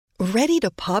Ready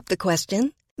to pop the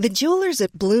question? The jewelers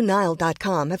at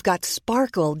BlueNile.com have got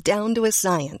sparkle down to a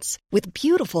science with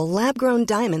beautiful lab-grown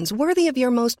diamonds worthy of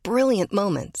your most brilliant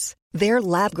moments. Their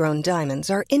lab-grown diamonds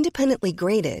are independently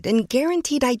graded and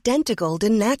guaranteed identical to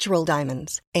natural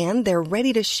diamonds, and they're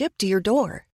ready to ship to your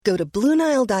door. Go to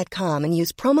BlueNile.com and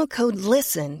use promo code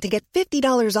LISTEN to get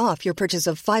 $50 off your purchase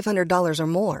of $500 or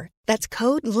more. That's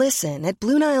code LISTEN at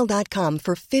BlueNile.com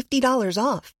for $50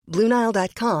 off.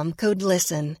 BlueNile.com, code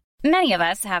LISTEN. Many of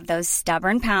us have those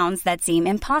stubborn pounds that seem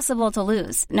impossible to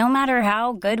lose, no matter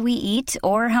how good we eat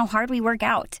or how hard we work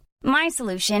out. My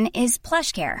solution is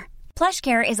PlushCare.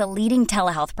 PlushCare is a leading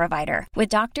telehealth provider with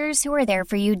doctors who are there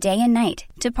for you day and night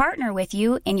to partner with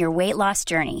you in your weight loss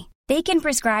journey. They can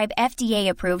prescribe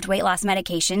FDA-approved weight loss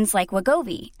medications like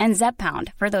Wegovy and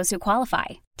Zepbound for those who qualify.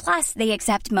 Plus, they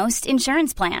accept most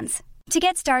insurance plans. To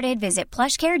get started, visit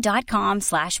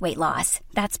plushcare.com/weightloss.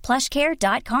 That's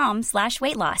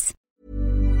plushcare.com/weightloss.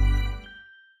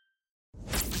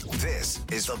 This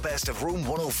is the best of Room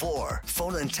 104.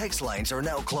 Phone and text lines are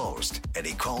now closed.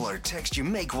 Any call or text you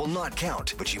make will not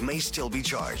count, but you may still be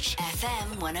charged.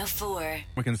 FM 104.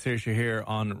 We can see you here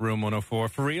on Room 104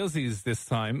 for realsies this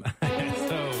time. What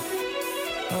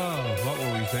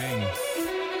were we saying?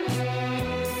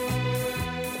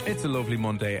 It's a lovely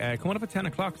Monday. Coming up at 10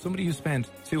 o'clock, somebody who spent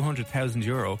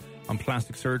 €200,000 on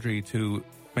plastic surgery to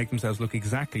make themselves look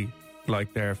exactly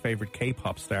like their favourite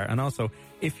K-pop star. And also,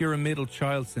 if you're a middle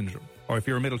child syndrome, or if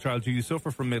you're a middle child, do you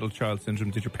suffer from middle child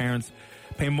syndrome? Did your parents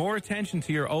pay more attention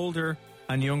to your older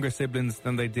and younger siblings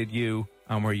than they did you?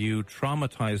 And were you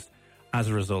traumatised as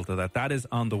a result of that? That is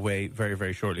on the way very,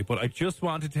 very shortly. But I just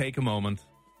want to take a moment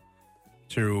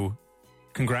to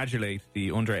congratulate the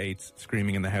under-8s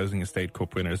Screaming in the Housing Estate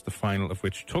Cup winners, the final of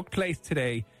which took place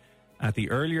today at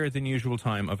the earlier than usual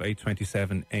time of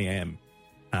 8:27 a.m.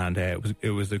 And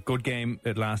it was a good game.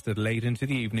 It lasted late into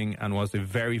the evening and was a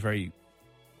very, very,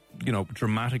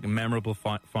 dramatic and memorable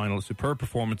final. Superb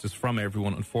performances from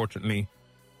everyone. Unfortunately,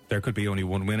 there could be only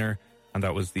one winner, and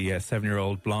that was the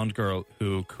 7-year-old blonde girl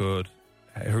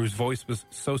whose voice was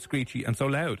so screechy and so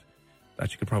loud that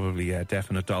she could probably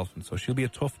deafen a dolphin. So she'll be a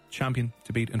tough champion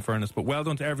to beat, in fairness. But well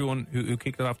done to everyone who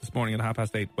kicked it off this morning at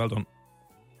 8:30. Well done.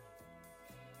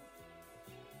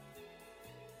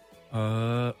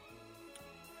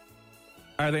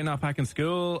 Are they not back in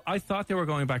school? I thought they were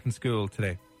going back in school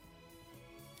today.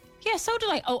 Yeah, so did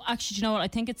I. Oh, actually, do you know what? I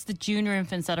think it's the junior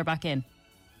infants that are back in.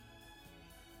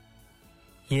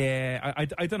 Yeah,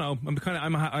 I don't know.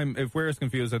 I'm if we're as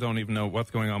confused, I don't even know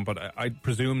what's going on. But I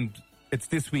presumed it's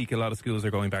this week. A lot of schools are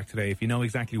going back today. If you know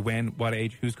exactly when, what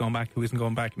age, who's going back, who isn't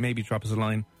going back, maybe drop us a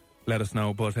line, let us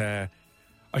know. But I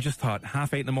just thought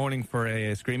 8:30 in the morning for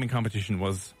a screaming competition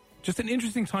was just an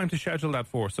interesting time to schedule that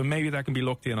for. So maybe that can be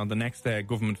looked in on the next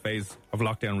government phase of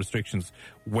lockdown restrictions.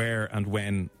 Where and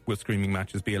when will screaming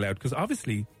matches be allowed? Because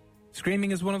obviously,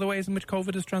 screaming is one of the ways in which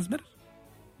COVID is transmitted.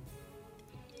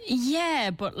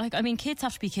 Yeah, but kids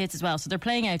have to be kids as well. So they're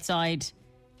playing outside.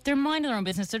 They're minding their own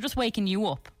business. They're just waking you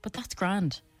up. But that's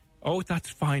grand. Oh, that's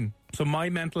fine. So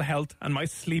my mental health and my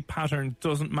sleep pattern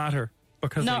doesn't matter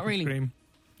because not they can really scream.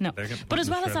 No, but as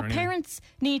well as that, parents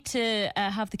need to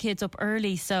have the kids up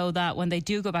early so that when they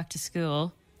do go back to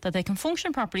school, that they can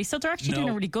function properly. So they're actually doing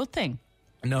a really good thing.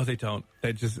 No, they don't.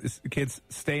 Kids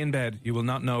stay in bed. You will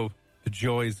not know the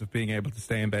joys of being able to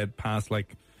stay in bed past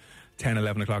 10,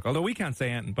 11 o'clock. Although we can't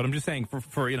say anything, but I'm just saying for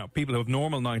people who have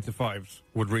normal 9 to 5s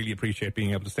would really appreciate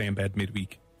being able to stay in bed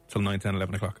midweek till 9, 10,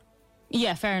 11 o'clock.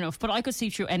 Yeah, fair enough. But I could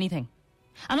see through anything.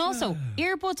 And also,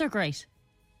 earbuds are great.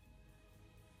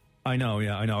 I know,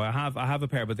 yeah, I know. I have a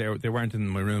pair, but they weren't in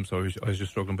my room, so I was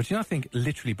just struggling. But I think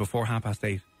literally before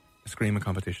 8:30, a screaming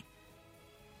competition.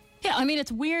 Yeah,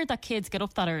 it's weird that kids get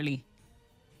up that early.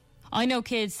 I know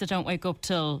kids that don't wake up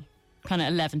till kind of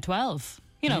 11, 12.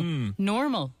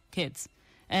 Normal kids.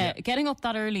 Getting up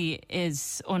that early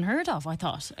is unheard of, I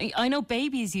thought. I know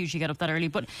babies usually get up that early,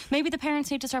 but maybe the parents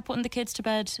need to start putting the kids to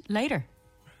bed later.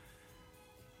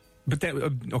 But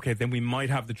then we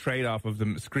might have the trade-off of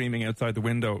them screaming outside the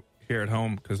window here at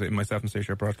home, because myself and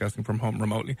Stacey are broadcasting from home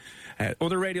remotely.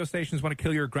 Other radio stations want to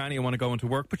kill your granny and want to go into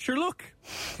work, but sure, look,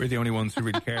 we're the only ones who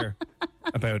really care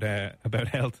about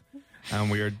health,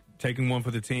 and we are taking one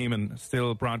for the team and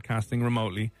still broadcasting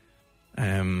remotely.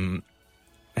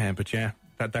 But yeah,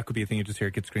 that could be a thing. You just hear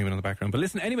kids screaming in the background. But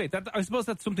listen, anyway, I suppose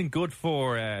that's something good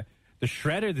for the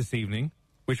shredder this evening,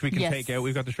 which we can take out.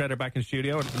 We've got the shredder back in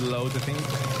studio. Loads of things.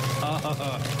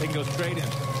 They can go straight in.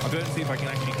 I'll go and see if I can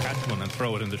actually catch one and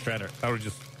throw it in the shredder. That would be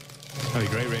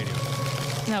great radio.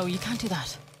 No, you can't do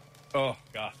that. Oh,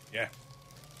 God, yeah.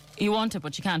 You want it,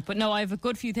 but you can't. But no, I have a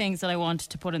good few things that I want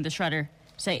to put in the shredder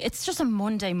say. It's just a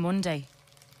Monday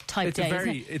type day, isn't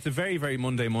it? It's a very, very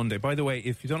Monday. By the way,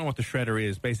 if you don't know what the shredder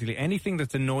is, basically anything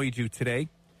that's annoyed you today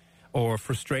or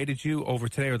frustrated you over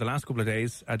today or the last couple of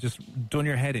days, just done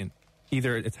your head in.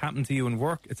 Either it's happened to you in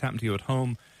work, it's happened to you at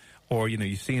home, or, you know,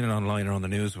 you've seen it online or on the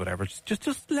news or whatever.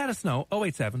 Just let us know.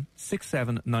 087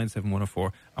 67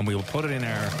 97104, and we will put it in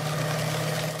our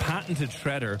patented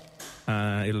shredder.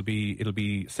 It'll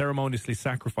be ceremoniously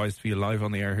sacrificed for you live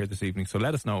on the air here this evening. So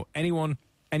let us know. Anyone,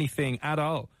 anything at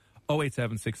all.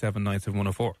 087 67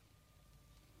 97104.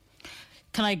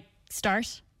 Can I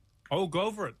start? Oh,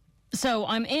 go for it. So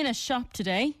I'm in a shop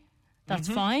today. That's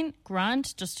fine.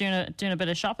 Grand. Just doing a bit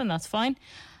of shopping. That's fine.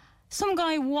 Some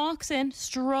guy walks in,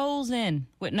 strolls in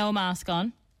with no mask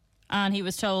on. And he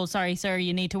was told, sorry, sir,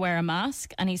 you need to wear a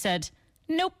mask. And he said,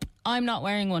 nope, I'm not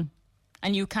wearing one.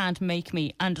 And you can't make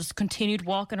me. And just continued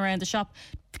walking around the shop,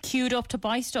 queued up to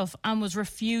buy stuff, and was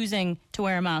refusing to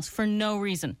wear a mask for no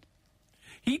reason.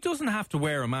 He doesn't have to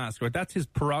wear a mask, right? That's his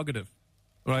prerogative,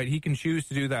 right? He can choose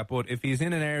to do that. But if he's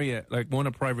in an area, like one,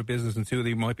 a private business, and two,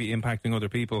 they might be impacting other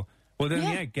people, well, then,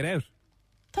 yeah get out.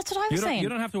 That's what I was saying. You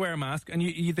don't have to wear a mask, and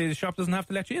the shop doesn't have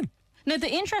to let you in. Now, the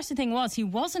interesting thing was he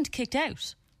wasn't kicked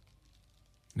out.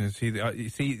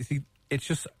 See, it's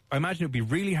just, I imagine it would be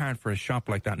really hard for a shop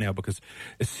like that now, because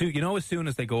as soon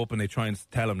as they go up and they try and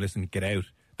tell them, listen, get out,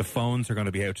 the phones are going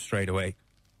to be out straight away.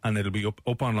 And it'll be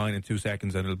up online in 2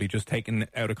 seconds, and it'll be just taken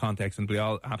out of context and be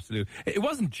all absolute. It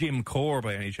wasn't Jim Core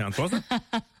by any chance, was it?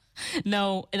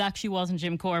 No, it actually wasn't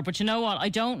Jim Core. But you know what? I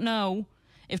don't know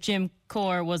if Jim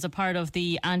Core was a part of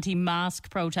the anti-mask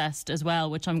protest as well,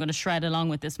 which I'm going to shred along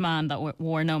with this man that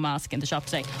wore no mask in the shop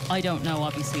today. I don't know,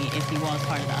 obviously, if he was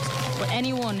part of that. But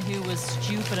anyone who was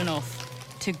stupid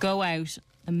enough to go out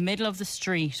the middle of the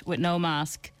street with no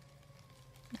mask,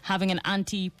 having an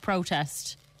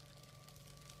anti-protest,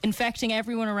 infecting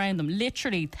everyone around them,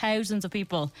 literally thousands of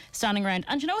people standing around.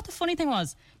 And you know what the funny thing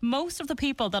was? Most of the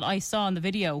people that I saw in the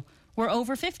video were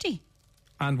over 50.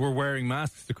 And were wearing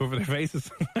masks to cover their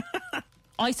faces.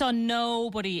 I saw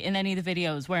nobody in any of the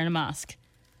videos wearing a mask.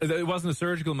 It wasn't a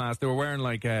surgical mask. They were wearing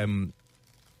like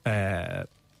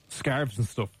scarves and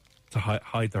stuff to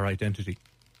hide their identity.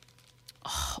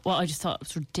 Oh, well, I just thought it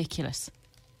was ridiculous.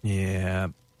 Yeah.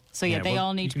 So yeah, they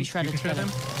all need to be shredded together.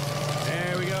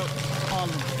 There we go. All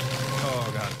of them.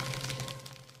 Oh, God.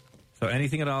 So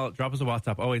anything at all, drop us a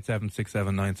WhatsApp, 087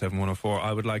 67 97104.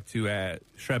 I would like to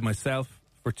shred myself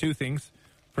for 2 things,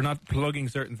 for not plugging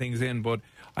certain things in, but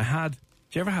do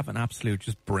you ever have an absolute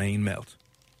just brain melt?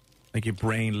 Like your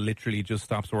brain literally just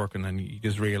stops working and you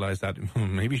just realise that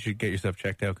maybe you should get yourself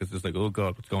checked out because it's like, oh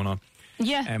God, what's going on?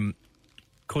 Yeah.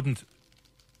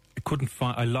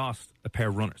 I lost a pair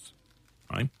of runners,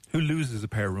 right? Who loses a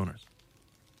pair of runners?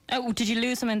 Oh, did you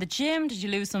lose them in the gym? Did you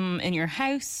lose them in your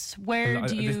house? Where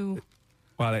do you...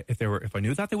 Well, if I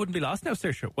knew that, they wouldn't be lost now,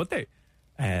 Saoirse, would they?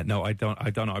 No, I don't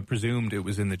know. I presumed it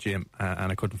was in the gym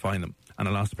and I couldn't find them. And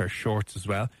I lost a pair of shorts as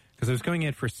well because I was going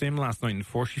in for a sim last night in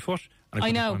 40 foot. And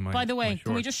I know. By the way,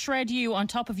 can we just shred you on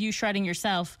top of you shredding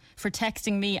yourself for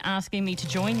texting me, asking me to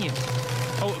join you?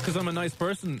 Oh, because I'm a nice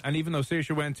person. And even though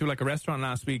Saoirse went to like a restaurant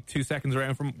last week 2 seconds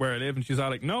around from where I live, and she's all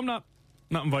like, no, I'm not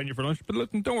inviting you for lunch. But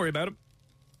look, don't worry about it.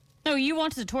 No, you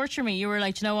wanted to torture me. You were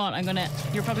like, you know what?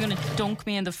 You're probably going to dunk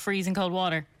me in the freezing cold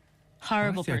water.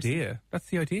 Horrible person. That's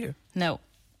the idea. No.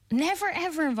 Never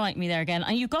ever invite me there again.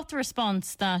 And you got the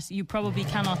response that you probably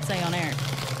cannot say on air.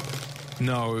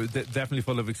 No, definitely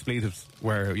full of expletives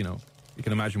where, you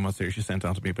can imagine what Saoirse sent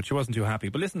on to me, but she wasn't too happy.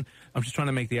 But listen, I'm just trying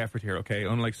to make the effort here, okay?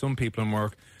 Unlike some people in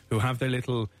work who have their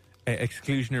little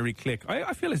exclusionary clique,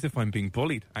 I feel as if I'm being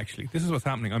bullied, actually. This is what's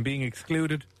happening. I'm being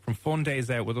excluded from fun days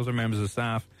out with other members of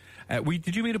staff.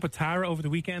 Did you meet up with Tara over the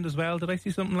weekend as well? Did I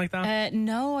see something like that?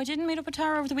 No, I didn't meet up with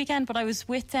Tara over the weekend, but I was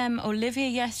with Olivia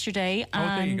yesterday. Oh,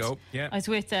 there you go. Yeah. I was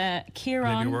with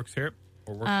Kieran. Olivia works here.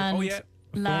 And oh, yeah.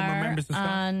 Lar, members of staff.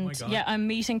 And oh my God. yeah, I'm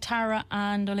meeting Tara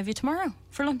and Olivia tomorrow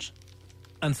for lunch.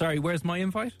 And sorry, where's my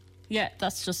invite? Yeah,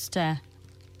 that's just the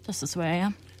way I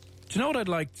am. Do you know what I'd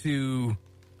like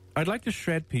to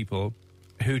shred people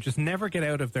who just never get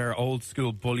out of their old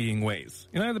school bullying ways.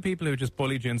 You know, the people who just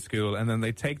bullied you in school and then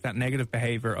they take that negative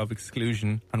behaviour of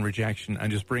exclusion and rejection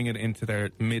and just bring it into their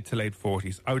mid to late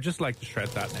 40s. I would just like to shred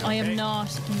that now. I am not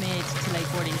mid to late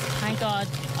 40s. Thank God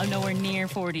I'm nowhere near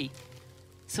 40.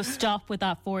 So stop with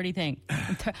that 40 thing.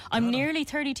 I'm nearly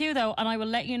 32 though, and I will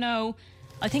let you know.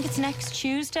 I think it's next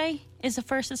Tuesday is the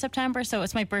 1st of September, so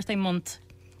it's my birthday month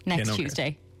next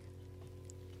Tuesday.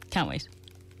 Can't wait.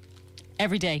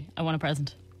 Every day I want a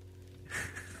present.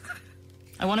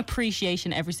 I want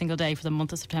appreciation every single day for the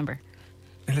month of September.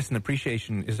 And listen,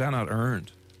 appreciation, is that not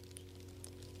earned?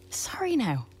 Sorry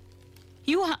now.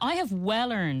 I have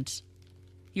well earned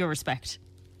your respect.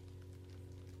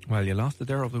 Well, you lost it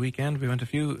there over the weekend. We went a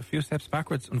few steps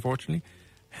backwards, unfortunately.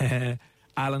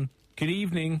 Alan, good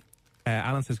evening.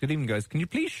 Alan says, good evening, guys. Can you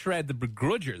please shred the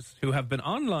begrudgers who have been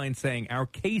online saying our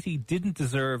Katie didn't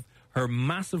deserve her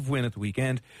massive win at the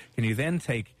weekend? Can you then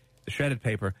take the shredded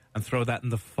paper and throw that in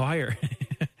the fire?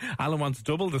 Alan wants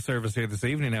double the service here this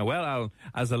evening now. Well, Alan,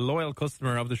 as a loyal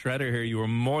customer of the shredder here, you are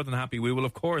more than happy. We will,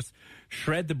 of course,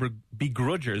 shred the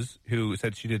begrudgers who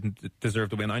said she didn't deserve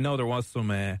the win. I know there was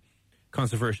some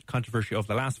controversy of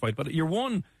the last fight, but your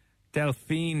one,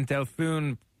 Delphine,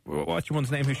 what's your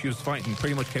one's name, who she was fighting,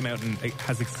 pretty much came out and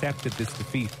has accepted this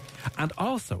defeat. And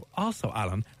also,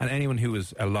 Alan, and anyone who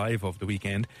was alive of the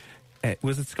weekend,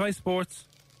 was it Sky Sports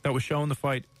that was showing the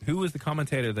fight? Who was the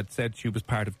commentator that said she was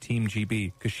part of Team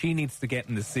GB? Because she needs to get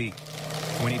in the seat.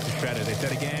 We need to shred her. They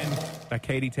said again that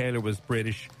Katie Taylor was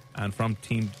British and from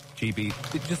Team GB.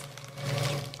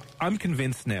 I'm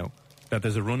convinced now that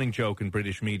there's a running joke in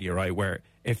British media, right, where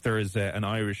if there is an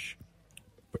Irish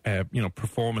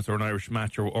performance or an Irish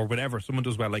match or whatever, someone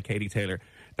does well like Katie Taylor,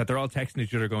 that they're all texting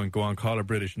each other going, go on, call her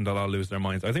British, and they'll all lose their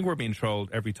minds. I think we're being trolled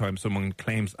every time someone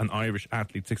claims an Irish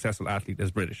athlete, successful athlete,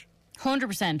 as British.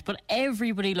 100%, but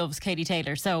everybody loves Katie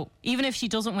Taylor, so even if she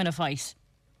doesn't win a fight,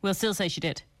 we'll still say she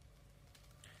did.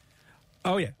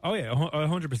 Oh yeah,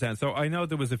 100%. So I know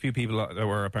there was a few people that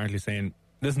were apparently saying,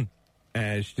 listen,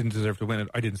 she didn't deserve to win it.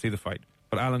 I didn't see the fight.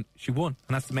 But Alan, she won,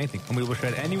 and that's the main thing. And we will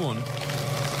shred anyone.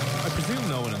 I presume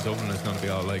no one in Dublin is going to be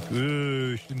all like,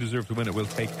 she didn't deserve to win it. We'll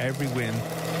take every win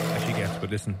that she gets. But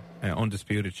listen,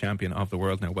 undisputed champion of the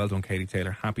world now. Well done, Katie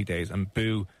Taylor. Happy days. And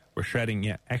boo, we're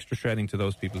shredding, extra shredding to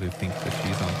those people who think that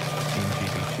she's on Team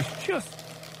GB. She's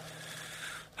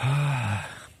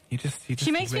just...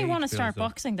 She makes me want to start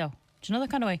boxing, though. Do you know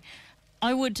that kind of way?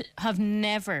 I would have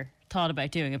never thought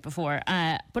about doing it before,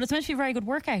 but it's meant to be a very good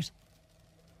workout.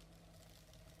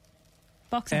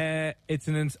 Boxing.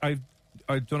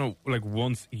 I've done it like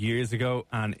once years ago,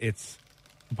 and it's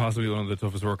possibly one of the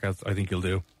toughest workouts I think you'll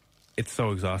do. It's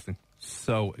so exhausting.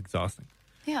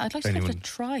 Yeah, I'd like to give it a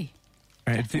try.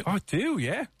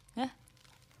 Yeah. Yeah.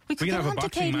 We could get have a on to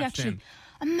boxing Katie, match actually.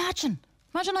 then.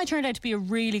 Imagine I turned out to be a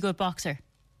really good boxer.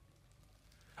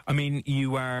 I mean,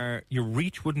 your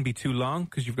reach wouldn't be too long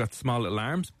because you've got small little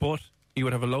arms, but you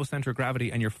would have a low centre of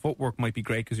gravity, and your footwork might be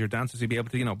great because you're dancers. You'd be able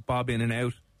to, bob in and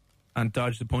out and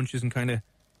dodge the punches and kind of...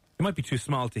 It might be too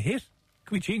small to hit.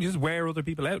 Could be cheating, just wear other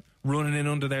people out, running in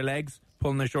under their legs,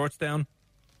 pulling their shorts down.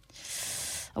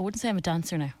 I wouldn't say I'm a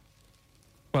dancer now.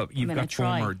 Well, you've got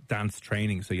former dance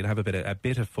training, so you'd have a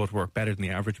bit of footwork better than the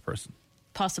average person.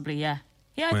 Possibly, yeah.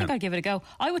 Yeah, I think I'd give it a go.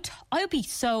 I would be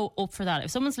so up for that.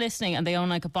 If someone's listening and they own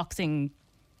like a boxing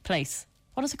place,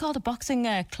 what is it called? A boxing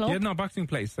club? Yeah, no, boxing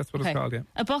place. That's what it's called, yeah.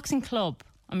 A boxing club.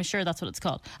 I'm sure that's what it's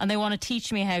called. And they want to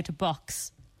teach me how to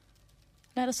box.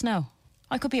 Let us know.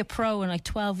 I could be a pro in like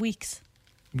 12 weeks.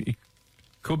 You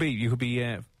could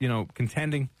be,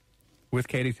 contending with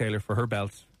Katie Taylor for her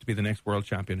belts to be the next world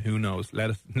champion. Who knows? Let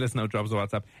us know. Drop us a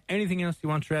WhatsApp. Anything else you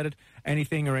want shredded?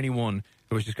 Anything or anyone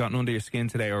who has just gotten under your skin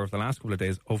today or over the last couple of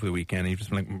days over the weekend, and you've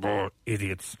just been like,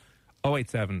 idiots.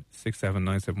 087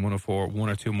 6797 104. One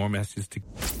or two more messages to...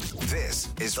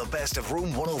 This is the best of Room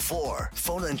 104.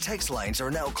 Phone and text lines are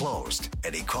now closed.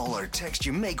 Any call or text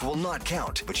you make will not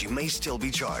count, but you may still be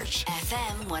charged.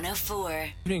 FM 104.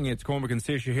 Good evening, it's Cormac and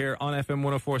Saoirse here on FM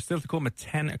 104. Still to come at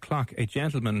 10 o'clock, a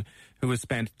gentleman who has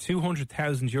spent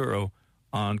 €200,000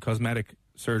 on cosmetic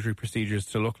surgery procedures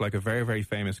to look like a very, very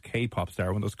famous K-pop star,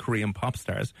 one of those Korean pop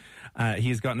stars.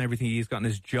 He's gotten everything. He's gotten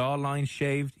his jawline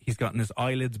shaved. He's gotten his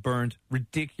eyelids burned.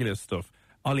 Ridiculous stuff.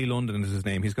 Ollie London is his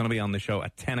name. He's going to be on the show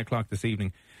at 10 o'clock this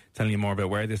evening, telling you more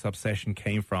about where this obsession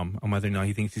came from and whether or not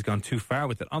he thinks he's gone too far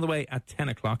with it. On the way at 10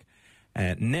 o'clock.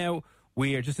 Now,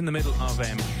 we are just in the middle of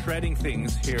shredding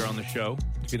things here on the show.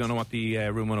 If you don't know what the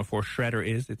Room 104 shredder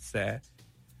is, it's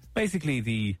basically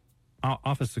the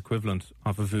office equivalent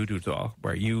of a voodoo doll,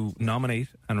 where you nominate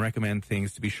and recommend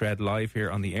things to be shred live here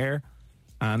on the air,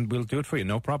 and we'll do it for you,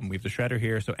 no problem. We have the shredder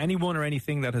here, so anyone or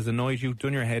anything that has annoyed you,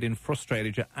 done your head in,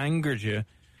 frustrated you, angered you,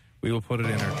 we will put it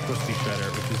in our trusty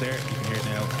shredder, which is there. You can hear it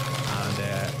now, and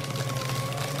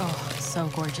it's so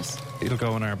gorgeous. It'll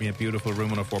go on our beautiful Room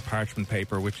 104 parchment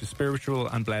paper, which is spiritual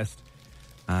and blessed,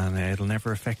 and it'll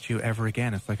never affect you ever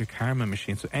again. It's like a karma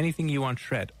machine. So anything you want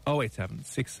shred, 087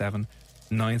 67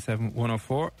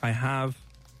 97104. I have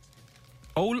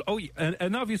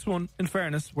an obvious one, in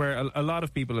fairness, where a lot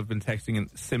of people have been texting in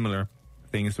similar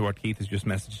things to what Keith has just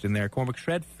messaged in there. Cormac,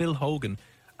 shred Phil Hogan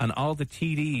and all the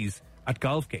TDs at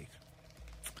Golfgate.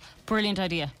 Brilliant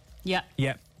idea. Yeah.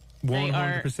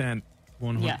 100%.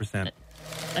 100%.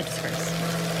 A disgrace.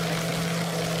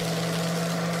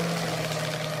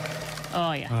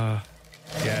 Oh, yeah.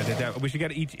 Yeah, we should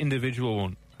get each individual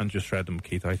one and just shred them,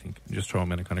 Keith, I think. And just throw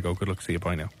them in and kind of go, good luck, see you,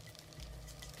 bye now.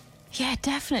 Yeah,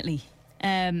 definitely.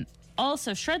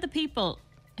 Also, shred the people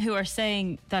who are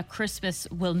saying that Christmas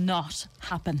will not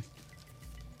happen.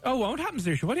 Oh, won't happen,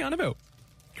 seriously. What are you on about?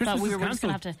 Christmas that we is were just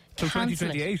going cancelled to have to cancel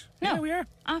 2028. it. No, yeah, we are.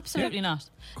 Absolutely not.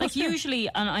 Course Usually,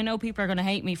 and I know people are going to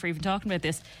hate me for even talking about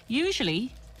this,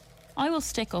 usually I will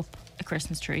stick up a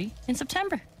Christmas tree in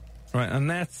September. Right, and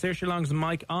that's Saoirse Long's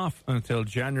mic off until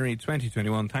January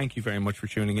 2021. Thank you very much for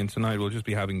tuning in tonight. We'll just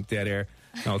be having dead air.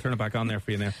 No, I'll turn it back on there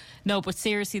for you now. No, but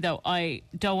seriously though, I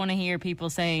don't want to hear people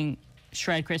saying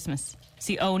shred Christmas. It's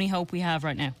the only hope we have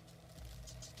right now.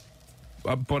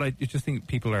 But I just think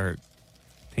people are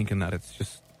thinking that it's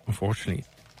just, unfortunately,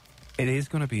 it is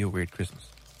going to be a weird Christmas.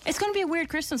 It's going to be a weird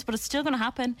Christmas, but it's still going to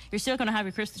happen. You're still going to have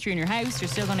your Christmas tree in your house. You're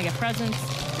still going to get presents.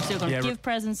 You're still going to give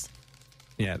presents.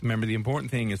 Yeah, remember, the important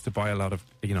thing is to buy a lot of,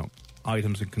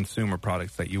 items and consumer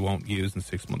products that you won't use in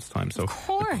 6 months' time. So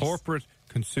the corporate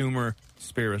consumer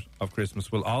spirit of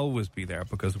Christmas will always be there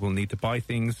because we'll need to buy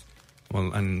things,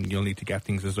 and you'll need to get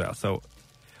things as well. So,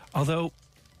 although,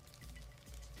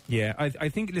 yeah, I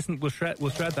think, listen, we'll shred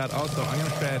that also. I'm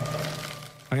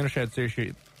going to shred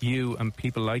seriously you and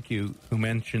people like you who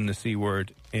mention the C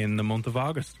word in the month of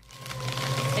August.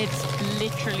 It's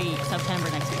literally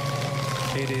September next week.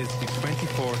 It is the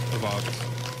 24th of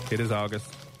August. It is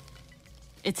August.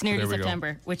 It's nearly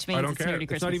September, which means it's nearly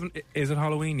Christmas. It's not even. Is it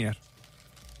Halloween yet?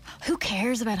 Who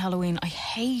cares about Halloween? I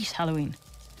hate Halloween.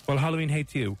 Well, Halloween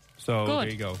hates you. So Good. There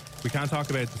you go. We can't talk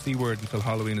about the C word until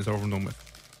Halloween is over and done with.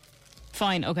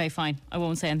 Fine. Okay, fine. I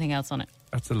won't say anything else on it.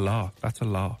 That's a law. That's a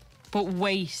law. But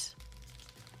wait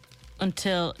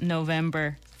until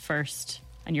November 1st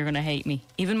and you're going to hate me.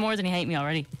 Even more than you hate me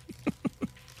already.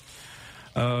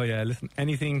 Oh, yeah. Listen,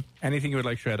 anything you would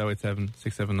like, shred 087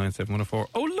 6797 104.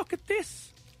 Oh, look at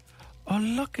this. Oh,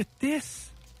 look at this.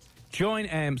 Join,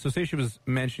 so Saoirse was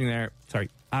mentioning there,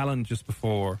 Alan just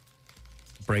before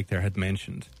the break there had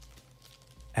mentioned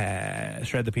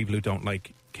shred the people who don't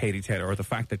like Katie Taylor, or the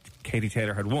fact that Katie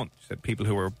Taylor had won. She said people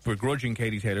who were begrudging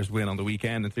Katie Taylor's win on the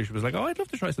weekend, and Saoirse was like, oh, I'd love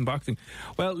to try some boxing.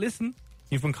 Well, listen,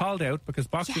 you've been called out because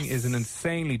boxing is an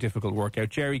insanely difficult workout.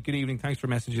 Jerry, good evening. Thanks for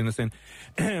messaging us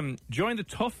in. Join the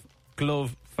Tough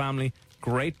Glove family.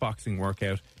 Great boxing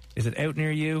workout. Is it out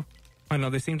near you? I know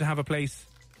they seem to have a place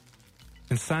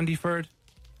in Sandyford.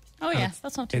 Oh, yeah,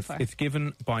 that's not too far. It's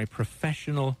given by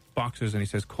professional boxers, and he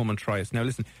says, come and try us. Now,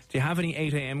 listen, do you have any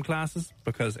 8 a.m. classes?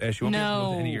 Because she won't be able to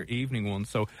go to any of your evening ones.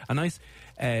 So a nice,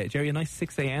 Jerry, a nice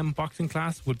 6 a.m. boxing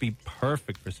class would be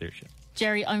perfect for Saoirse.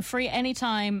 Jerry, I'm free any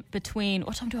time between...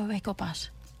 What time do I wake up at?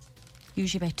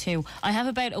 Usually about 2. I have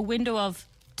about a window of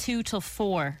 2 till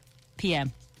 4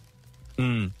 p.m.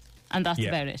 And that's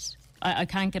about it. I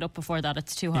can't get up before that.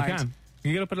 It's too hard. You can.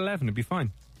 You get up at 11, it'd be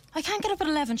fine. I can't get up at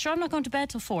 11. Sure, I'm not going to bed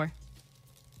till 4.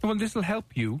 Well, this will help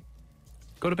you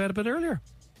go to bed a bit earlier.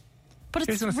 But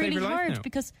it's really hard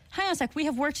because, hang on a sec, we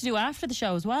have work to do after the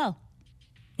show as well.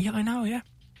 Yeah, I know, yeah.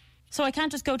 So I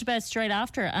can't just go to bed straight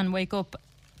after and wake up,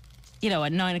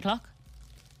 at 9 o'clock.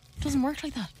 It doesn't work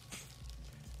like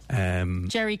that.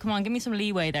 Jerry, come on, give me some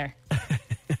leeway there.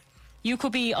 You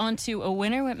could be onto a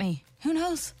winner with me. Who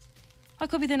knows? I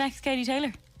could be the next Katie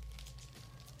Taylor.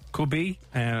 Could be.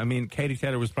 Katie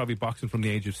Taylor was probably boxing from the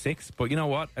age of 6. But you know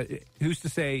what? Who's to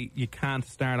say you can't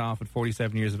start off at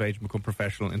 47 years of age and become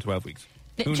professional in 12 weeks?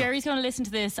 Jerry's going to listen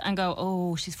to this and go,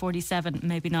 oh, she's 47.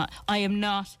 Maybe not. I am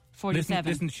not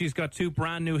 47. Listen, she's got 2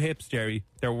 brand new hips, Jerry.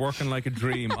 They're working like a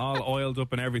dream, all oiled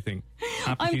up and everything.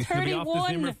 I'm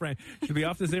 31. She'll be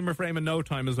off the Zimmer frame in no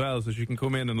time as well, so she can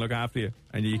come in and look after you,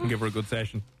 and you can give her a good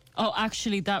session. Oh,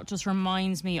 actually, that just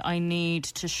reminds me I need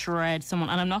to shred someone.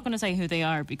 And I'm not going to say who they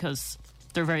are because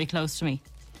they're very close to me.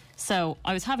 So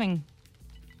I was having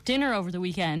dinner over the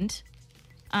weekend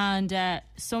and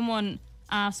someone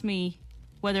asked me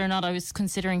whether or not I was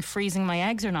considering freezing my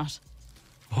eggs or not.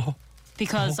 Oh.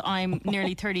 Because I'm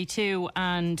nearly 32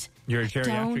 and... You're a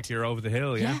geriatric, you're over the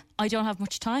hill, yeah? Yeah, I don't have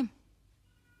much time.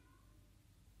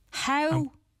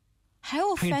 How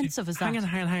offensive is that?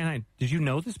 Hang on. Did you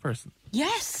know this person?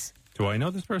 Yes. Do I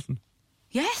know this person?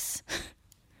 Yes.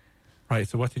 Right,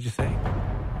 so what did you say?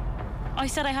 I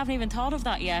said I haven't even thought of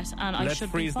that yet, and I should be fine.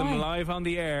 Let's freeze them live on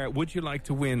the air. Would you like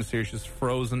to win Saoirse's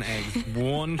frozen eggs?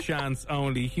 One chance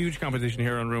only. Huge competition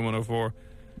here on Room 104.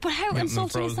 But how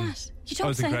insulting is that? You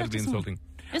don't say that to incredibly insulting.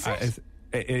 Is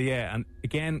it? Yeah, and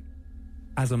again,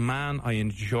 as a man, I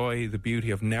enjoy the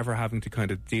beauty of never having to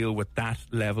kind of deal with that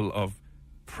level of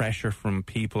pressure from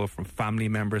people, from family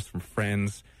members, from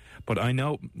friends. But I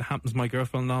know it happens to my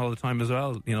girlfriend all the time as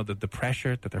well. You know, the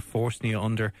pressure that they're forcing you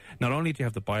under. Not only do you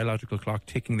have the biological clock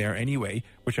ticking there anyway,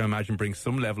 which I imagine brings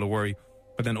some level of worry,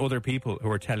 but then other people who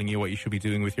are telling you what you should be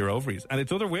doing with your ovaries. And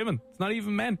it's other women. It's not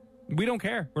even men. We don't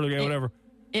care. We're like, yeah, whatever.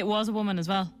 It was a woman as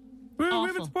well. We're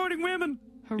women supporting women.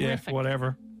 Horrific. Yeah,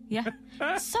 whatever. Yeah.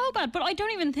 So bad. But I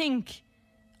don't even think...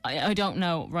 I don't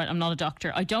know. Right, I'm not a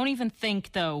doctor. I don't even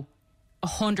think, though,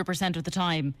 100% of the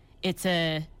time it's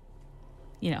a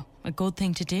good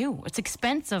thing to do. It's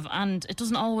expensive and it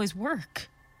doesn't always work.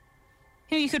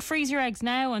 You know, you could freeze your eggs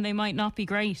now and they might not be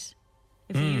great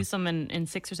if you use them in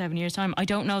 6 or 7 years' time. I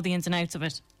don't know the ins and outs of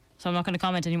it, so I'm not going to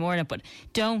comment any more on it, but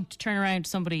don't turn around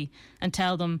to somebody and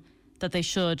tell them that they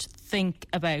should think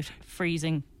about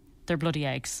freezing their bloody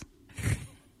eggs.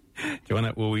 Do you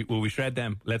want to, will we shred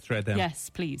them? Let's shred them. Yes,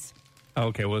 please.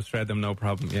 Okay, we'll shred them, no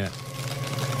problem, yeah.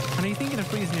 And are you thinking of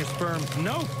freezing your sperm?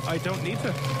 No, I don't need to.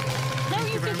 No,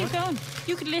 you can keep going.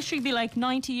 You could literally be like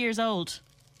 90 years old,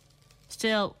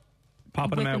 still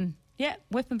popping them out. Yeah,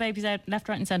 whipping babies out left,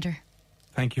 right and centre.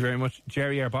 Thank you very much.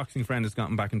 Jerry, our boxing friend, has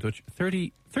gotten back in touch.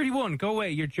 31, go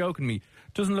away, you're joking me.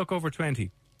 Doesn't look over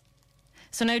 20.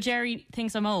 So now Jerry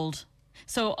thinks I'm old.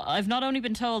 So I've not only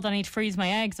been told I need to freeze my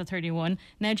eggs at 31,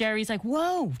 now Jerry's like,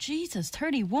 whoa, Jesus,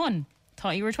 31.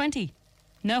 Thought you were 20.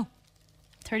 No,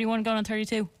 31 going on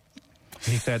 32.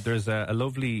 He said there's a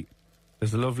lovely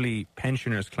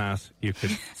pensioners class you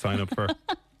could sign up for.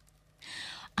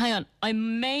 Hang on, I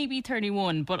may be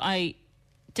 31, but I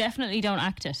definitely don't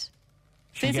act it.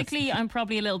 Physically, I'm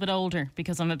probably a little bit older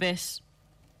because I'm a bit,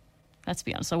 let's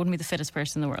be honest, I wouldn't be the fittest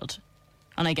person in the world.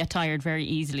 And I get tired very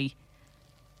easily.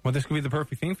 Well, this could be the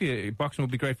perfect thing for you. Boxing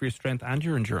would be great for your strength and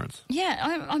your endurance.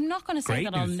 Yeah, I'm not going to say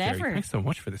that I'll never. Jerry. Thanks so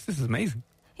much for this. This is amazing.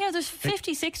 Yeah, there's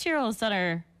 56-year-olds that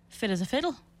are fit as a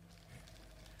fiddle.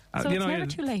 So it's never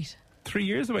too late. 3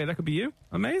 years away, that could be you.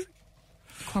 Amazing.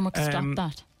 Cormac, stop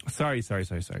that. Sorry,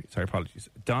 apologies.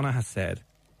 Donna has said,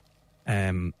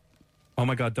 oh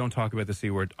my God, don't talk about the C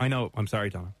word. I know, I'm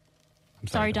sorry, Donna.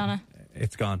 Sorry, Donna.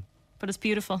 It's gone. But it's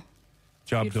beautiful.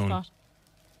 Job beautiful done. Spot.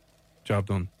 Job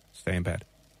done. Stay in bed.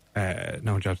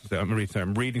 No, job done.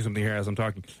 I'm reading something here as I'm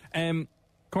talking.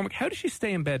 Cormac, how does she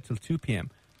stay in bed till 2 p.m?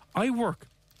 I work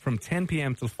from 10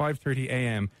 p.m. till 5:30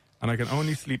 a.m. and I can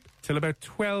only sleep till about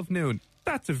 12 noon.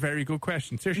 That's a very good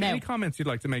question. Seriously, any comments you'd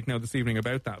like to make now this evening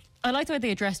about that? I like the way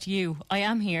they addressed you. I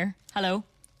am here. Hello.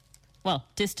 Well,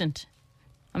 distant.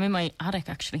 I'm in my attic,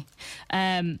 actually.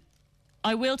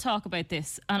 I will talk about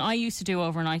this. And I used to do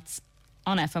overnights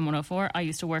on FM 104. I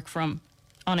used to work on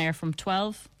air from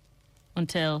 12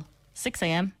 until 6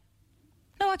 a.m.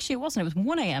 No, actually, it wasn't. It was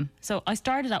 1 a.m. So I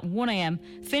started at 1 a.m.,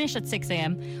 finished at 6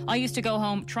 a.m. I used to go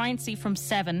home, try and sleep from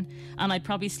 7, and I'd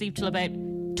probably sleep till about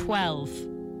 12.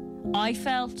 I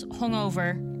felt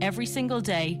hungover every single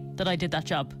day that I did that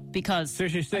job because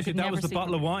Seriously, that was the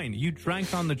bottle of wine. You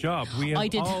drank on the job. We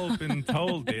have all been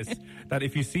told this, that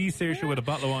if you see Saoirse with a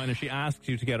bottle of wine and she asks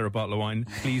you to get her a bottle of wine,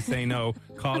 please say no,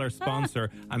 call her sponsor,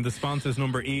 and the sponsor's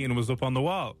number Ian was up on the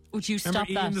wall. Would you Remember stop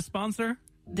that? Ian, the sponsor?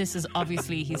 This is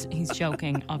obviously, he's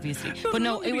joking, obviously. But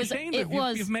no, it was...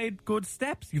 You've made good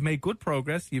steps. You've made good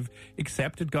progress. You've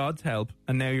accepted God's help,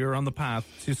 and now you're on the path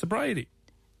to sobriety.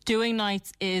 Doing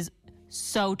nights is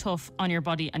so tough on your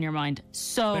body and your mind.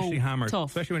 Especially hammered. Tough.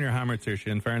 Especially when you're hammered, Saoirse,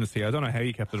 in fairness to you. I don't know how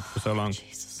you kept it up for so long.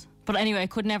 Jesus. But anyway, I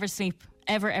could never sleep.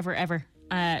 Ever.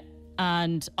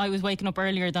 And I was waking up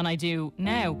earlier than I do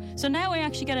now. So now I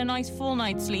actually get a nice full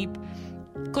night's sleep.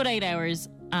 Good 8 hours.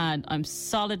 And I'm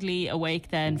solidly awake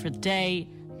then for the day.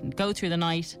 Go through the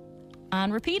night.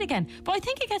 And repeat again. But I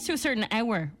think it gets to a certain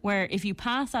hour where if you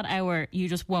pass that hour, you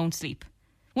just won't sleep.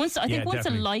 Once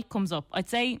the light comes up, I'd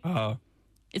say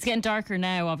it's getting darker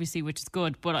now, obviously, which is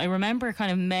good. But I remember kind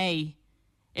of May,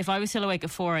 if I was still awake at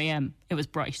 4 a.m, it was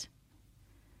bright.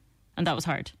 And that was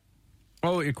hard.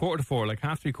 Oh, at 3:45, like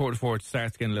 3:30, it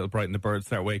starts getting a little bright and the birds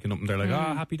start waking up and they're like,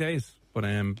 happy days. But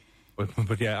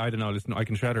yeah, I don't know. Listen, I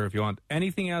can shred her if you want.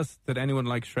 Anything else that anyone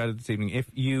likes shredded this evening? If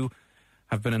you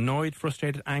have been annoyed,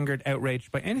 frustrated, angered,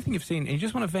 outraged by anything you've seen and you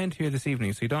just want to vent here this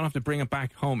evening so you don't have to bring it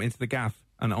back home into the gaff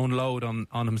and unload on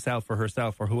himself or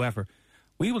herself or whoever,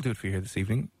 we will do it for you here this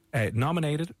evening.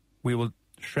 Nominated, we will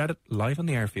shred it live on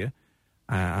the air for you,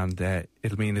 and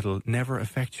it'll mean it'll never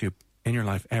affect you in your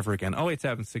life ever again.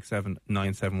 087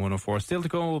 97104. Still to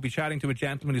go, we'll be chatting to a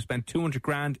gentleman who spent 200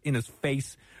 grand in his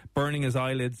face, burning his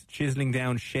eyelids, chiseling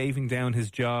down, shaving down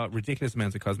his jaw, ridiculous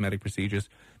amounts of cosmetic procedures.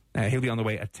 He'll be on the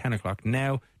way at 10 o'clock.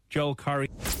 Now, Joel Corry.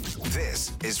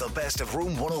 This is the best of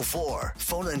Room 104.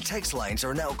 Phone and text lines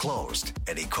are now closed.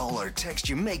 Any call or text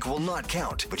you make will not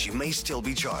count, but you may still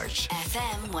be charged.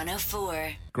 FM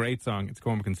 104. Great song. It's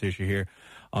Cormac and Saoirse here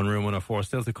on Room 104.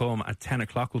 Still to come at 10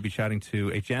 o'clock, we'll be chatting to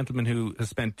a gentleman who has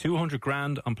spent 200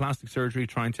 grand on plastic surgery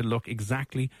trying to look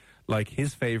exactly like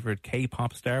his favourite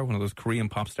K-pop star, one of those Korean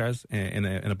pop stars in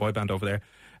a boy band over there.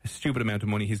 A stupid amount of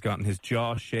money. He's gotten his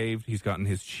jaw shaved, he's gotten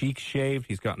his cheeks shaved,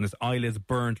 he's gotten his eyelids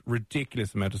burnt,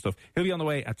 ridiculous amount of stuff. He'll be on the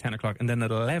way at 10 o'clock. And then at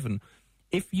 11,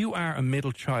 if you are a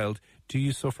middle child, do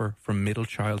you suffer from middle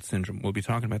child syndrome? We'll be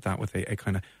talking about that with a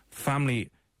kind of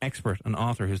family expert and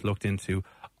author who's looked into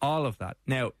all of that.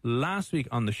 Now, last week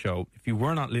on the show, if you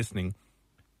were not listening,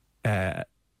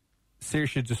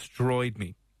 Saoirse destroyed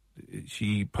me.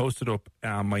 She posted up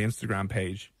on my Instagram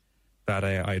page that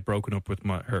I had broken up with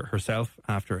herself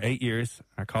after 8 years.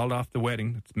 I called off the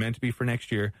wedding. It's meant to be for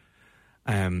next year.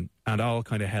 And all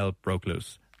kind of hell broke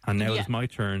loose. And now it's my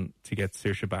turn to get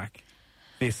Saoirse back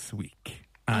this week.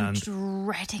 And I'm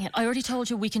dreading it. I already told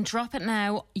you we can drop it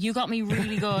now. You got me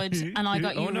really good, and I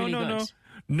got you really good.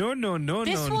 No.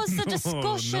 This was the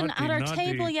discussion at our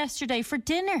table yesterday for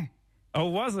dinner. Oh,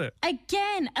 was it?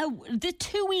 Again, the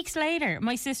 2 weeks later,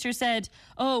 my sister said,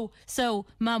 "Oh, so,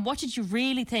 Mum, what did you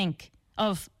really think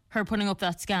of her putting up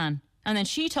that scan?" And then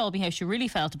she told me how she really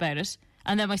felt about it.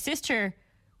 And then my sister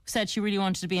said she really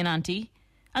wanted to be an auntie.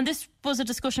 And this was a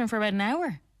discussion for about an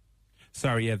hour.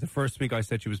 Sorry, the first week I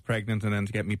said she was pregnant, and then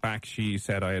to get me back, she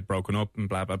said I had broken up and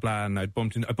blah, blah, blah. And I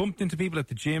bumped into people at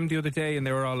the gym the other day, and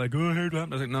they were all like, "Oh, I heard that."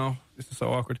 I was like, "No, this is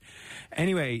so awkward."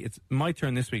 Anyway, it's my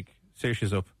turn this week.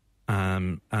 Saoirse's up.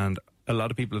 And a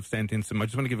lot of people have sent in some. I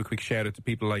just want to give a quick shout out to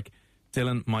people like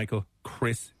Dylan, Michael,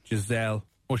 Chris, Giselle,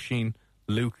 Oisin,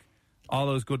 Luke, all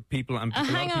those good people. And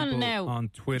hang on now. On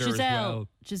Twitter as well.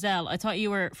 Giselle, I thought you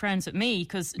were friends with me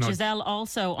because Giselle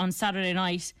also on Saturday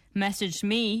night messaged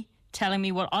me telling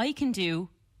me what I can do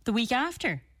the week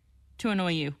after to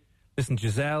annoy you. Listen,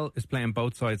 Giselle is playing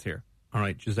both sides here. All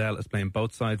right, Giselle is playing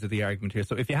both sides of the argument here.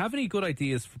 So if you have any good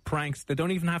ideas for pranks, they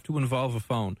don't even have to involve a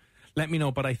phone. Let me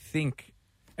know, but I think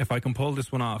if I can pull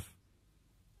this one off,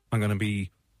 I'm going to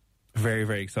be very,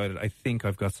 very excited. I think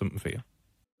I've got something for you.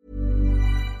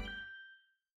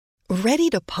 Ready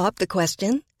to pop the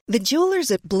question? The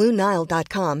jewelers at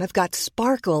BlueNile.com have got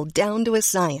sparkle down to a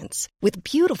science with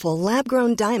beautiful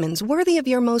lab-grown diamonds worthy of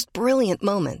your most brilliant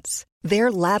moments.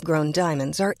 Their lab-grown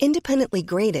diamonds are independently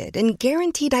graded and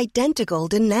guaranteed identical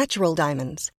to natural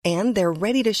diamonds, and they're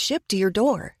ready to ship to your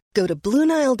door. Go to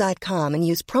BlueNile.com and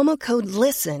use promo code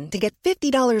LISTEN to get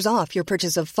 $50 off your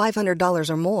purchase of $500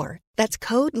 or more. That's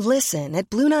code LISTEN at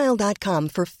BlueNile.com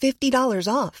for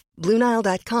 $50 off.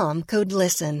 BlueNile.com, code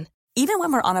LISTEN. Even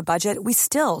when we're on a budget, we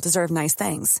still deserve nice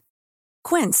things.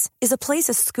 Quince is a place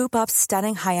to scoop up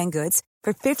stunning high-end goods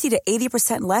for 50 to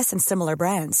 80% less than similar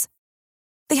brands.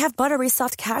 They have buttery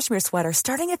soft cashmere sweaters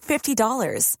starting at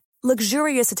 $50,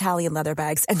 luxurious Italian leather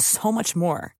bags, and so much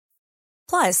more.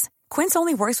 Plus, Quince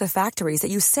only works with factories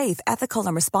that use safe, ethical,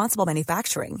 and responsible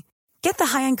manufacturing. Get the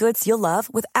high-end goods you'll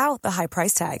love without the high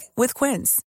price tag with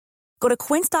Quince. Go to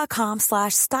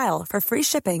quince.com/style for free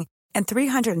shipping and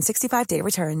 365-day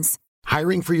returns.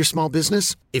 Hiring for your small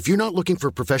business? If you're not looking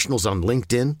for professionals on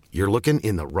LinkedIn, you're looking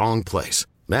in the wrong place.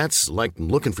 That's like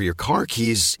looking for your car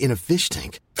keys in a fish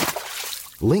tank.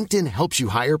 LinkedIn helps you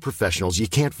hire professionals you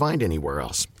can't find anywhere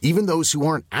else, even those who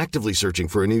aren't actively searching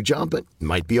for a new job but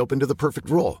might be open to the perfect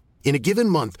role. In a given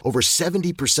month, over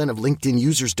 70% of LinkedIn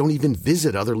users don't even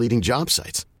visit other leading job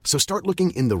sites. So start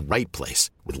looking in the right place.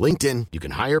 With LinkedIn, you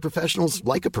can hire professionals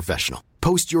like a professional.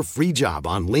 Post your free job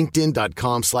on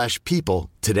linkedin.com/people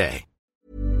today.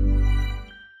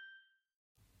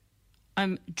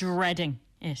 I'm dreading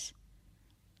it.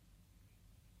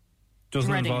 It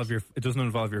doesn't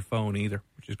involve your phone either,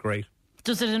 which is great.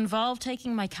 Does it involve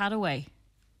taking my cat away?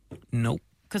 Nope.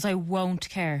 Because I won't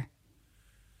care.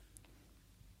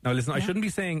 Now listen, I shouldn't be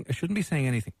saying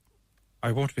anything.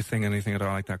 I won't be saying anything at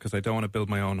all like that because I don't want to build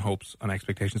my own hopes and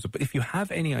expectations. But if you have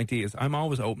any ideas, I'm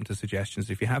always open to suggestions.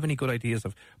 If you have any good ideas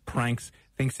of pranks,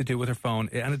 things to do with her phone,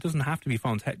 and it doesn't have to be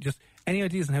phones, just any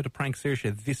ideas on how to prank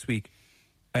Saoirse this week,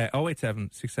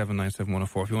 087 6797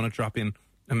 104 if you want to drop in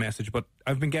a message. But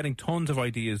I've been getting tons of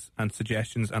ideas and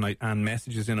suggestions and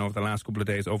messages in over the last couple of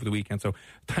days, over the weekend. So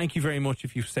thank you very much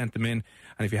if you've sent them in.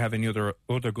 And if you have any other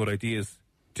good ideas,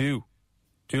 do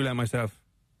let myself...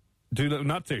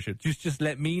 not Saoirse. Just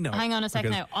let me know. Hang on a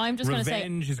second now. I'm just going to say...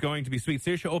 Revenge is going to be sweet.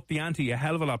 Saoirse up the ante a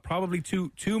hell of a lot. Probably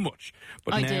too much.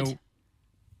 But now...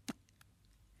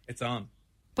 It's on.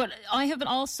 But I have been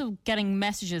also getting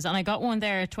messages, and I got one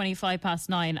there at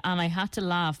 9:25, and I had to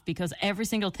laugh because every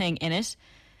single thing in it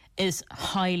is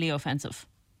highly offensive.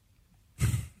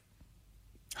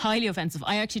 Highly offensive.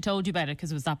 I actually told you about it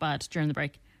because it was that bad during the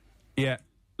break. Yeah,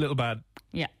 little bad.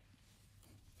 Yeah.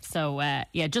 So,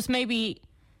 just maybe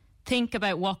think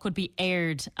about what could be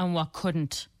aired and what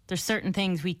couldn't. There's certain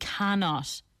things we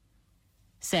cannot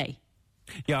say.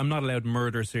 Yeah, I'm not allowed to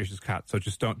murder Saoirse's cat, so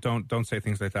just don't say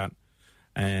things like that.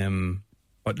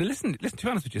 But listen. To be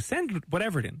honest with you, send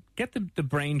whatever it in. Get the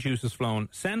brain juices flowing.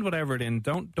 Send whatever it in.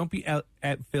 Don't be out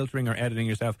filtering or editing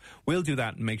yourself. We'll do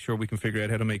that and make sure we can figure out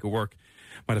how to make it work.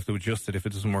 Might have to adjust it if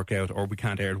it doesn't work out or we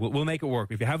can't air it. We'll make it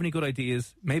work. If you have any good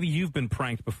ideas, maybe you've been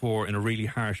pranked before in a really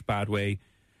harsh, bad way.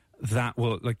 That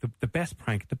will, like the best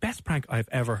prank I've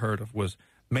ever heard of was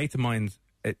mate of mine's.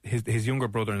 His younger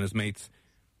brother and his mates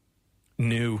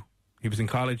knew he was in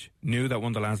college. Knew that one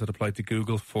of the lads had applied to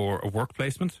Google for a work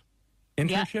placement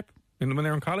internship when they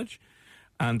were in college,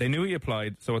 and they knew he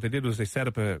applied. So what they did was they set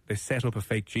up a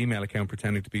fake Gmail account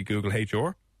pretending to be Google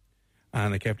HR,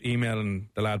 and they kept emailing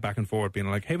the lad back and forth, being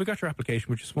like, "Hey, we got your application.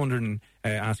 We're just wondering,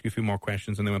 ask you a few more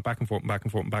questions." And they went back and forth and back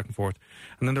and forth and back and forth,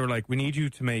 and then they were like, "We need you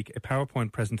to make a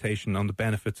PowerPoint presentation on the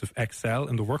benefits of Excel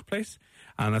in the workplace,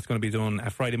 and that's going to be done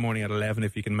Friday morning at 11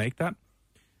 if you can make that."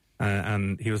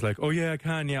 And he was like, "Oh yeah, I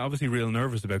can." Yeah, obviously real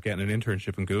nervous about getting an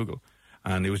internship in Google.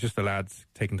 And it was just the lads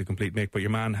taking the complete mick. But your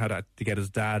man had to get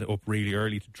his dad up really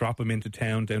early to drop him into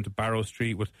town, down to Barrow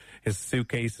Street with his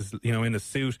suitcases, in a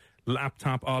suit,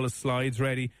 laptop, all his slides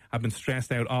ready. I've been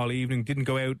stressed out all evening. Didn't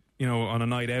go out, on a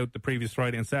night out the previous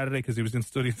Friday and Saturday because he was in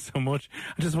studying so much.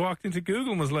 I just walked into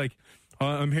Google and was like, "Oh,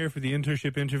 I'm here for the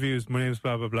internship interviews. My name's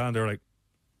blah, blah, blah." And they were like,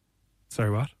 "Sorry,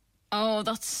 what?" Oh,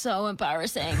 that's so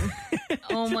embarrassing.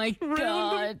 Oh my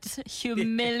God.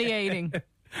 Humiliating.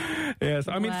 Yes,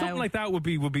 I mean, something like that would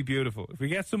be beautiful. If we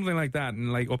get something like that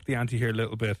and up the ante here a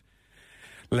little bit,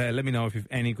 let me know if you have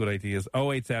any good ideas.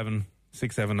 087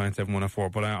 6797 104.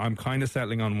 But I'm kind of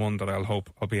settling on one that I'll hope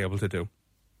I'll be able to do.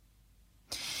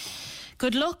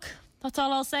 Good luck. That's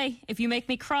all I'll say. If you make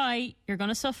me cry, you're going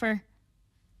to suffer.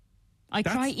 I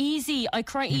cry easy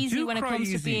when it comes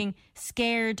to being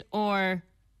scared or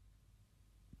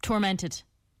tormented.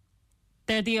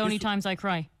 They're the only times I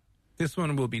cry. This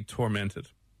one will be tormented.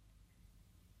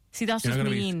 See, that's just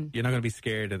mean. You're not going to be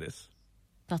scared of this.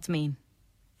 That's mean.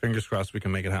 Fingers crossed we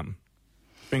can make it happen.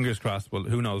 Fingers crossed. Well,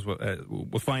 who knows?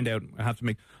 We'll find out. I have to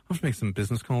make some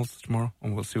business calls tomorrow,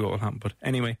 and we'll see what will happen. But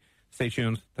anyway, stay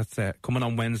tuned. That's coming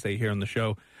on Wednesday here on the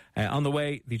show. On the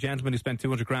way, the gentleman who spent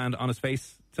 200 grand on his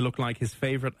face to look like his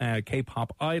favourite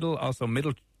K-pop idol. Also,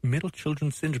 middle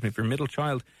children syndrome. If you're a middle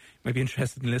child, you might be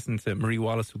interested in listening to Marie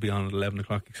Wallace, who'll be on at 11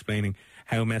 o'clock explaining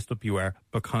how messed up you are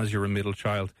because you're a middle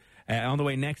child. On the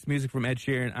way next, music from Ed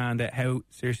Sheeran and how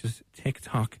Saoirse's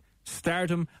TikTok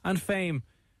stardom and fame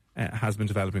has been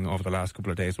developing over the last couple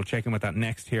of days. We'll check in with that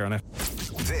next here on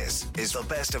This is the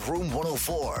best of Room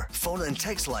 104. Phone and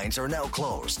text lines are now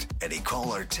closed. Any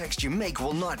call or text you make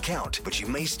will not count, but you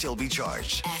may still be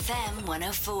charged. FM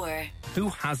 104. Who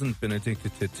hasn't been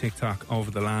addicted to TikTok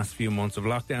over the last few months of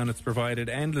lockdown? It's provided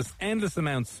endless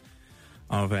amounts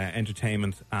of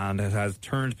entertainment, and it has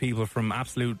turned people from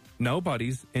absolute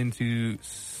nobodies into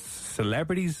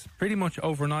celebrities pretty much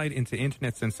overnight, into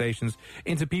internet sensations,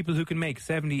 into people who can make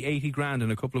 70, 80 grand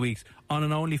in a couple of weeks on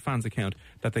an OnlyFans account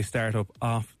that they start up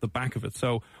off the back of it.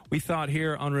 So we thought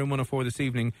here on Room 104 this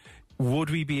evening, would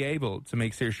we be able to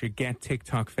make Saoirse get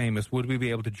TikTok famous? Would we be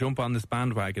able to jump on this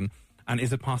bandwagon? And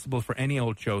is it possible for any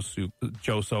old Joe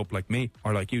Soap like me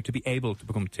or like you to be able to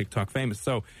become TikTok famous?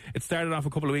 So it started off a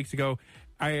couple of weeks ago.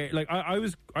 I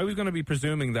was going to be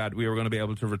presuming that we were going to be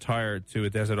able to retire to a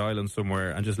desert island somewhere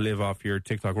and just live off your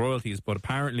TikTok royalties, but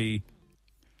apparently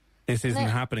this isn't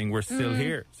happening. We're still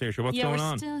here. Saoirse, what's going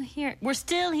on? We're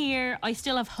still here. I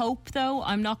still have hope, though.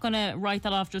 I'm not going to write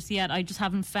that off just yet. I just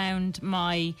haven't found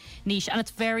my niche, and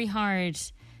it's very hard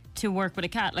to work with a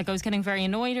cat. Like, I was getting very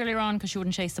annoyed earlier on because she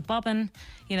wouldn't chase the bobbin.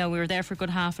 We were there for a good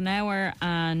half an hour,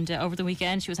 and over the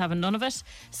weekend she was having none of it.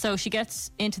 So she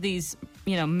gets into these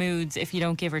moods if you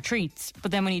don't give her treats,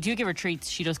 but then when you do give her treats,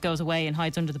 she just goes away and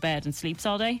hides under the bed and sleeps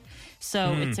all day.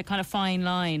 So it's a kind of fine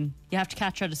line. You have to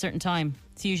catch her at a certain time.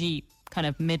 It's usually kind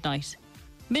of midnight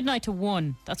to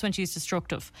 1. That's when she's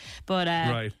destructive. But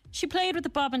right. She played with the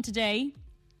bobbin today,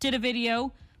 did a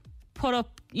video, put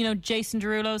up Jason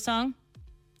Derulo's song,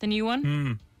 the new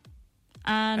one.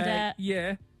 And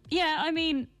yeah, I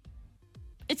mean,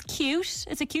 it's cute.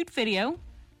 It's a cute video.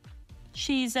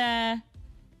 She's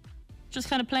just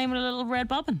kind of playing with a little red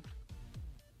bobbin.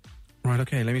 Right,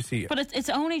 okay, let me see. But it's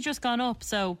only just gone up,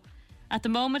 so at the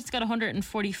moment it's got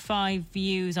 145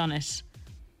 views on it.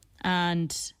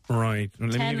 And right, let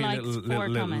me give you likes, a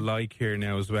little like here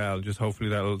now as well. Just hopefully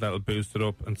that'll boost it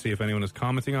up and see if anyone is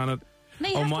commenting on it.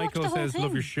 No, Michael says,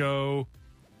 "Love your show."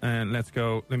 And let's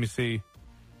go. Let me see.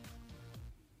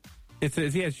 It's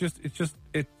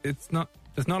not.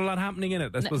 There's not a lot happening in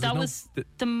it. That was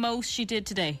the most she did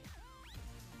today.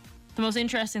 The most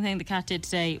interesting thing the cat did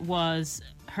today was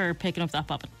her picking up that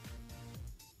bobbin.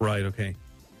 Right, okay.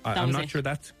 I'm not sure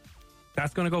that's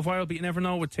going to go viral, but you never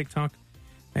know with TikTok.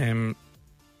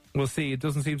 We'll see. It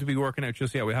doesn't seem to be working out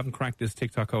just yet. We haven't cracked this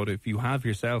TikTok code. If you have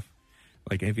yourself,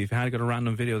 like if you've got a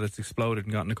random video that's exploded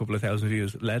and gotten a couple of thousand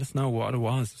views, let us know what it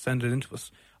was. Send it in to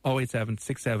us. 087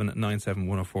 67 97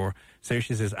 104.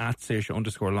 Saoirse is at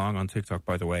Saoirse_long on TikTok,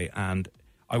 by the way. And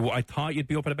I thought you'd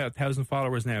be up at about 1,000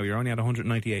 followers now. You're only at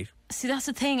 198. See, that's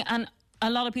the thing. And a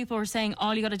lot of people were saying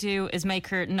all you got to do is make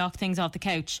her knock things off the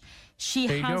couch. She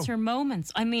has her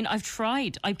moments. I mean, I've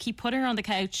tried. I keep putting her on the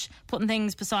couch, putting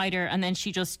things beside her, and then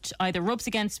she just either rubs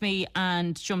against me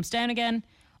and jumps down again,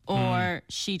 or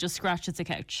she just scratches the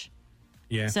couch.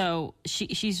 Yeah. So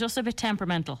she's just a bit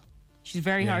temperamental. She's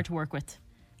very hard to work with.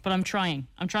 But I'm trying.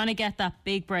 I'm trying to get that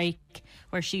big break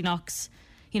where she knocks,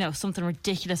 something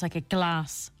ridiculous like a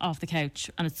glass off the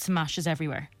couch and it smashes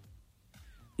everywhere.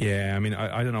 Yeah, I mean,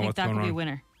 I don't know what's going on. That could be a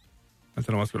winner. I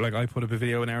don't know what's going on. Like, I put up a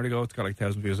video an hour ago. It's got like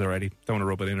 1,000 views already. Don't want to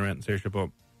rub it in or anything, seriously, but...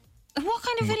 What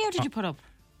kind of video did you put up?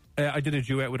 I did a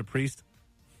duet with a priest.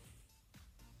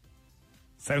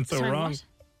 Sounds so wrong. What?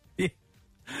 Yeah.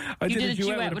 I did a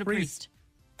duet with a priest.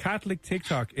 Catholic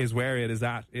TikTok is where it is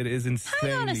at. It is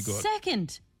insanely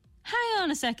good. Hang on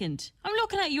a second. I'm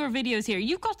looking at your videos here.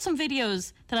 You've got some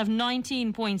videos that have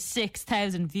 19.6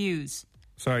 thousand views.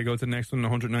 Sorry, go to the next one,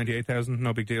 198,000.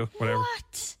 No big deal. Whatever.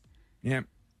 What? Yeah.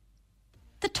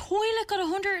 The toilet got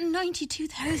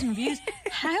 192,000 views.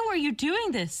 How are you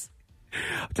doing this?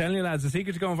 I'm telling you, lads, the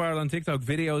secret to going viral on TikTok,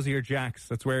 videos of your jacks.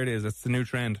 That's where it is. That's the new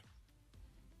trend.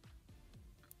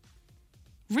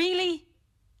 Really?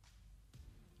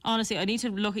 Honestly, I need to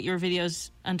look at your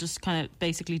videos and just kind of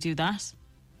basically do that.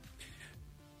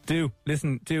 Do.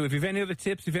 If you've any other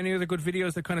tips, if you've any other good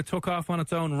videos that kind of took off on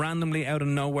its own randomly out of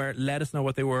nowhere, let us know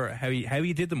what they were, how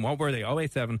you did them. What were they?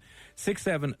 087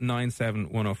 67 97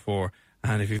 104.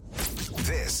 And if you...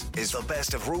 This is the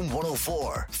best of Room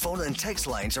 104. Phone and text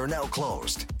lines are now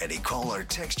closed. Any call or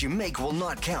text you make will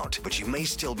not count, but you may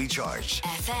still be charged.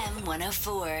 FM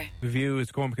 104. The View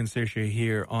is Cormac and Saoirse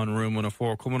here on Room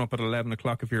 104. Coming up at 11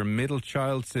 o'clock. If you're a middle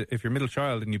child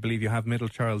and you believe you have middle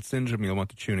child syndrome, you'll want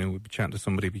to tune in. We'll be chatting to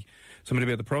somebody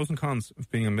about the pros and cons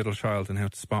of being a middle child and how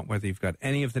to spot whether you've got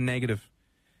any of the negative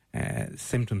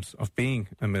symptoms of being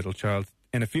a middle child.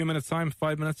 In a few minutes' time,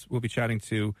 5 minutes, we'll be chatting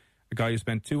to a guy who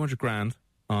spent 200 grand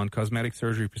on cosmetic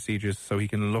surgery procedures so he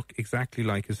can look exactly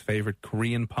like his favourite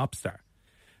Korean pop star.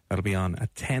 That'll be on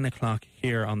at 10 o'clock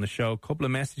here on the show. A couple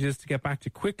of messages to get back to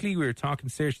quickly. We were talking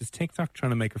Saoirse's TikTok, trying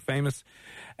to make her famous.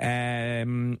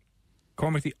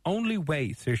 Cormac, the only way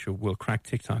Saoirse will crack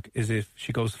TikTok is if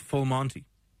she goes full Monty.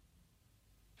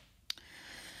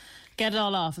 Get it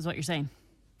all off is what you're saying.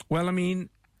 Well, I mean...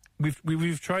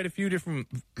 We've tried a few different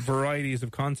varieties of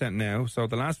content now. So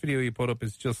the last video you put up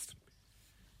is just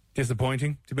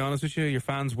disappointing, to be honest with you. Your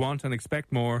fans want and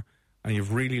expect more, and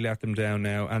you've really let them down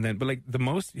now. And then, but like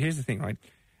here's the thing, right?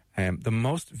 The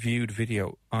most viewed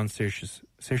video on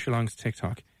Saoirse Long's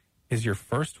TikTok is your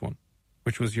first one,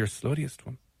 which was your sluttiest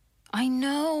one. I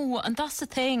know, and that's the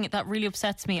thing that really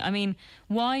upsets me. I mean,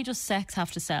 why does sex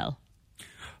have to sell?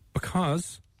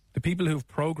 Because the people who've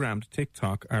programmed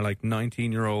TikTok are like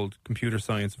 19-year-old computer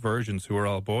science versions who are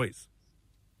all boys.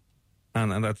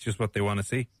 And that's just what they want to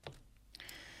see.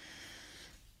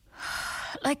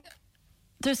 Like,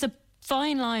 there's a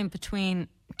fine line between,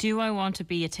 do I want to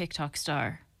be a TikTok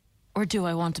star or do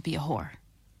I want to be a whore?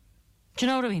 Do you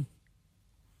know what I mean?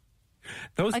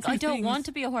 I don't want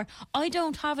to be a whore. I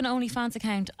don't have an OnlyFans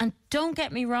account. And don't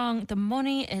get me wrong, the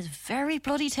money is very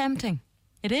bloody tempting.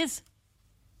 It is.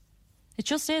 It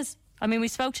just is. I mean, we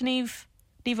spoke to Niamh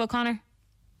O'Connor.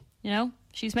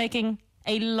 She's making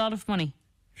a lot of money.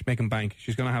 She's making bank.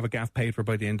 She's going to have a gaff paid for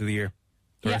by the end of the year.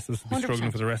 The rest of us will be struggling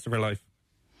for the rest of her life.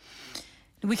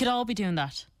 We could all be doing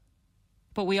that.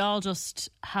 But we all just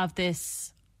have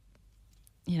this,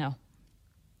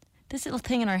 this little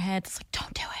thing in our head that's like,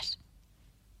 don't do it.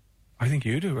 I think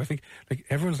you do. I think, like,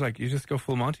 everyone's like, you just go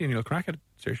full Monty and you'll crack it,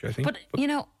 Saoirse, I think. But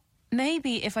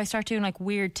maybe if I start doing like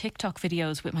weird TikTok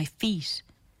videos with my feet,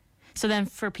 so then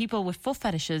for people with foot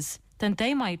fetishes, then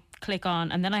they might click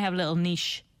on, and then I have a little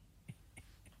niche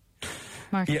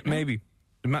market. Yeah, maybe.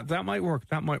 That might work.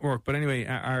 But anyway,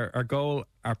 our goal,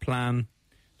 our plan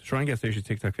to try and get Saoirse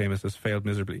TikTok famous has failed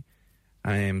miserably.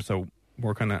 So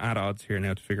we're kind of at odds here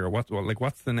now to figure out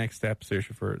what's the next step,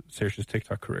 Saoirse, for Saoirse's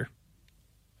TikTok career.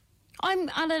 I'm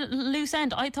at a loose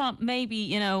end. I thought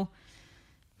maybe,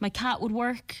 my cat would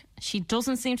work. She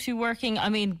doesn't seem to be working. I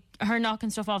mean, her knocking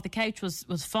stuff off the couch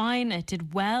was fine. It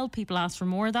did well. People asked for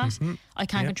more of that. I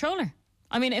can't control her.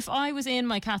 I mean, if I was in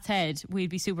my cat's head, we'd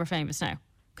be super famous now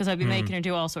because I'd be making her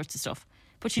do all sorts of stuff.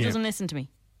 But she doesn't listen to me.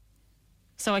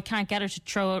 So I can't get her to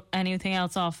throw anything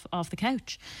else off the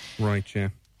couch. Right, yeah.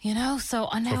 You know, so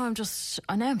now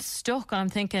I'm stuck and I'm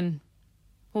thinking,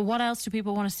 well, what else do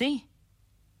people want to see?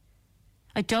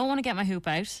 I don't want to get my hoop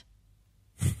out,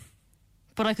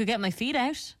 but I could get my feet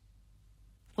out.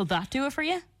 Will that do it for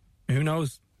you? Who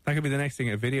knows? That could be the next thing,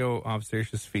 a video of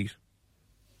Saoirse's feet.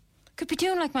 Could be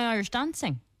doing like my Irish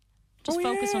dancing. Just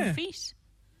focus on the feet.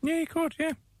 Yeah, you could,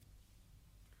 yeah.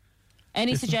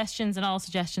 Any suggestions, and all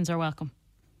suggestions are welcome,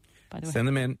 by the way. Send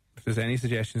them in. If there's any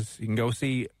suggestions, you can go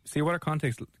see what our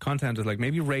content is like.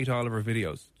 Maybe rate all of our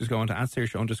videos. Just go on to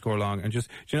 @Saoirse_long and just,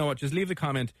 do you know what? Just leave the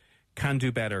comment, can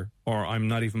do better, or I'm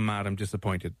not even mad, I'm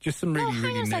disappointed. Just some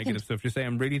really negative stuff. Just say,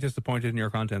 I'm really disappointed in your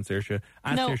content, Saoirse.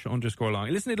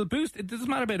 @Saoirse_long. Listen, it'll boost. It doesn't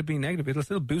matter about it being negative. It'll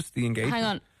still boost the engagement. Hang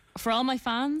on. For all my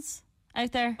fans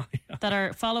out there that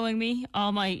are following me,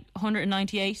 all my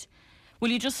 198, will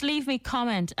you just leave me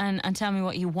comment and tell me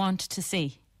what you want to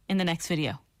see in the next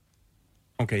video?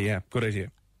 Okay, yeah, good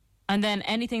idea. And then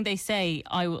anything they say,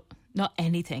 I will... Not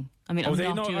anything. I mean,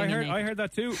 I heard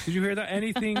that too. Did you hear that?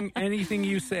 Anything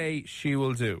you say, she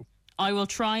will do. I will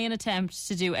try and attempt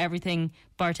to do everything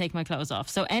bar take my clothes off.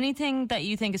 So anything that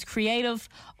you think is creative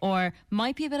or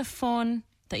might be a bit of fun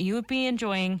that you would be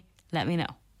enjoying, let me know.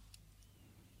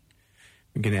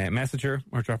 You can message her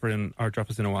or drop us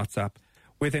in a WhatsApp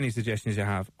with any suggestions you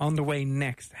have. On the way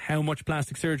next, how much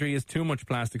plastic surgery is too much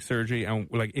plastic surgery? And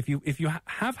like, if you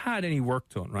have had any work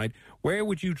done, right, where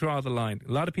would you draw the line?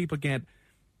 A lot of people get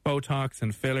Botox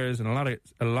and fillers, and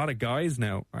a lot of guys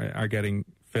now are getting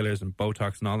fillers and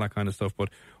Botox and all that kind of stuff. But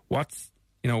where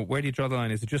do you draw the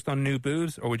line? Is it just on new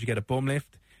boobs, or would you get a bum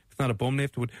lift? If it's not a bum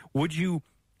lift, would you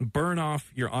burn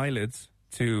off your eyelids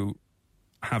to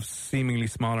have seemingly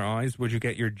smaller eyes? Would you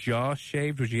get your jaw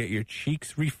shaved? Would you get your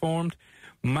cheeks reformed?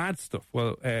 Mad stuff.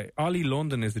 Well, Ollie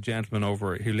London is a gentleman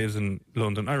who lives in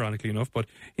London, ironically enough, but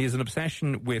he has an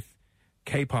obsession with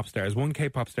K-pop stars, one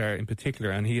K-pop star in particular,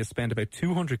 and he has spent about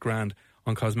 200 grand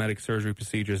on cosmetic surgery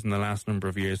procedures in the last number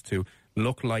of years to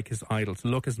look like his idol, to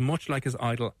look as much like his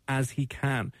idol as he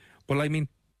can. But I mean,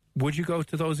 would you go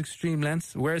to those extreme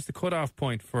lengths? Where's the cut-off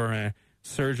point for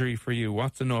surgery for you?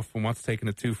 What's enough and what's taking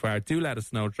it too far? Do let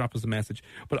us know. Drop us a message.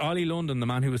 But Ollie London, the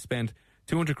man who has spent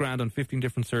 200 grand on 15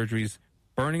 different surgeries,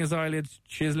 burning his eyelids,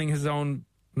 chiseling his own,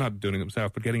 not doing it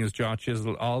himself, but getting his jaw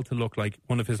chiseled, all to look like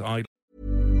one of his idols.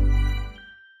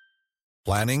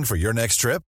 Planning for your next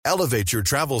trip? Elevate your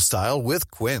travel style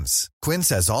with Quince. Quince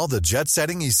has all the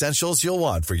jet-setting essentials you'll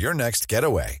want for your next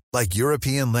getaway, like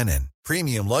European linen,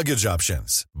 premium luggage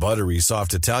options, buttery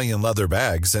soft Italian leather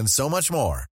bags, and so much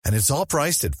more. And it's all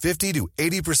priced at 50 to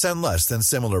 80% less than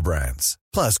similar brands.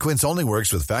 Plus, Quince only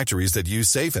works with factories that use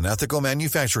safe and ethical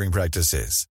manufacturing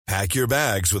practices. Pack your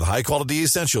bags with high-quality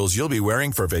essentials you'll be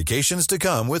wearing for vacations to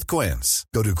come with Quince.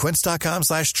 Go to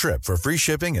quince.com/trip for free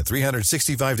shipping and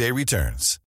 365-day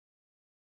returns.